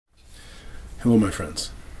Hello, my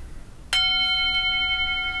friends.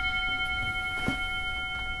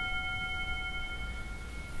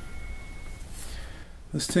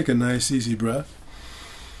 Let's take a nice, easy breath.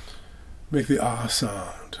 Make the ah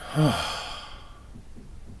sound.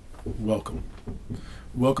 Welcome.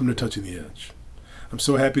 Welcome to Touching the Edge. I'm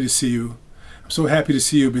so happy to see you. I'm so happy to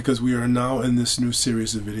see you because we are now in this new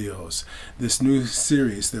series of videos. This new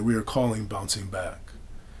series that we are calling Bouncing Back.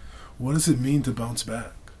 What does it mean to bounce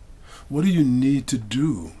back? What do you need to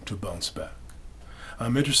do to bounce back?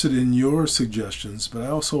 I'm interested in your suggestions, but I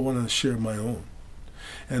also want to share my own.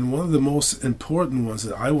 And one of the most important ones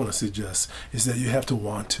that I want to suggest is that you have to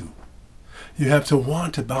want to. You have to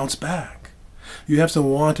want to bounce back. You have to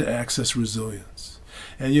want to access resilience.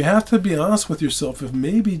 And you have to be honest with yourself if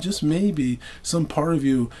maybe, just maybe, some part of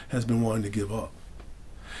you has been wanting to give up.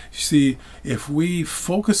 You see, if we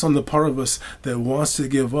focus on the part of us that wants to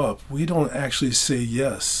give up, we don't actually say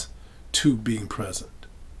yes to being present.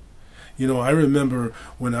 You know, I remember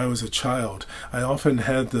when I was a child, I often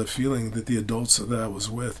had the feeling that the adults that I was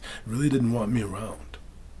with really didn't want me around.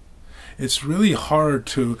 It's really hard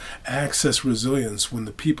to access resilience when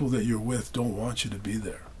the people that you're with don't want you to be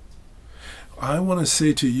there. I want to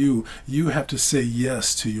say to you, you have to say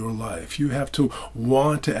yes to your life. You have to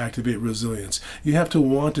want to activate resilience. You have to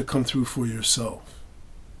want to come through for yourself.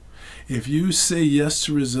 If you say yes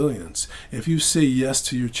to resilience, if you say yes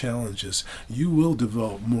to your challenges, you will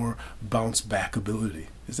develop more bounce back ability.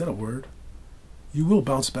 Is that a word? You will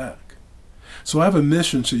bounce back. So I have a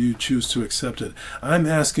mission should you choose to accept it. I'm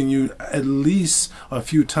asking you at least a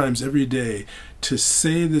few times every day to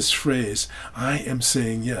say this phrase, I am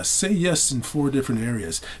saying yes. Say yes in 4 different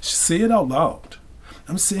areas. Say it out loud.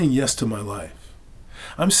 I'm saying yes to my life.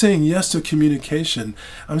 I'm saying yes to communication.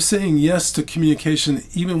 I'm saying yes to communication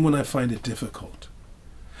even when I find it difficult.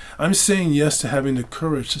 I'm saying yes to having the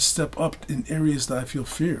courage to step up in areas that I feel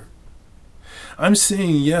fear. I'm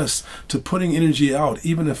saying yes to putting energy out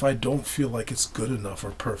even if I don't feel like it's good enough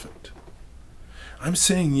or perfect. I'm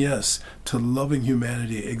saying yes to loving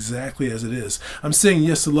humanity exactly as it is. I'm saying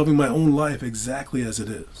yes to loving my own life exactly as it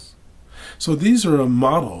is. So these are a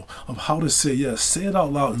model of how to say yes. Say it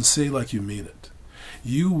out loud and say it like you mean it.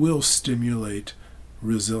 You will stimulate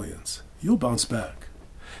resilience. You'll bounce back.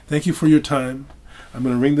 Thank you for your time. I'm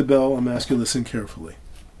going to ring the bell. I'm going to ask you to listen carefully.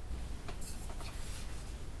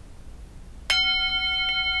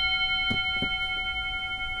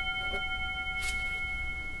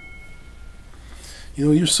 You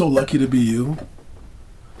know, you're so lucky to be you.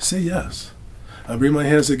 Say yes. I bring my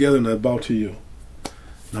hands together and I bow to you.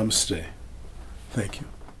 Namaste. Thank you.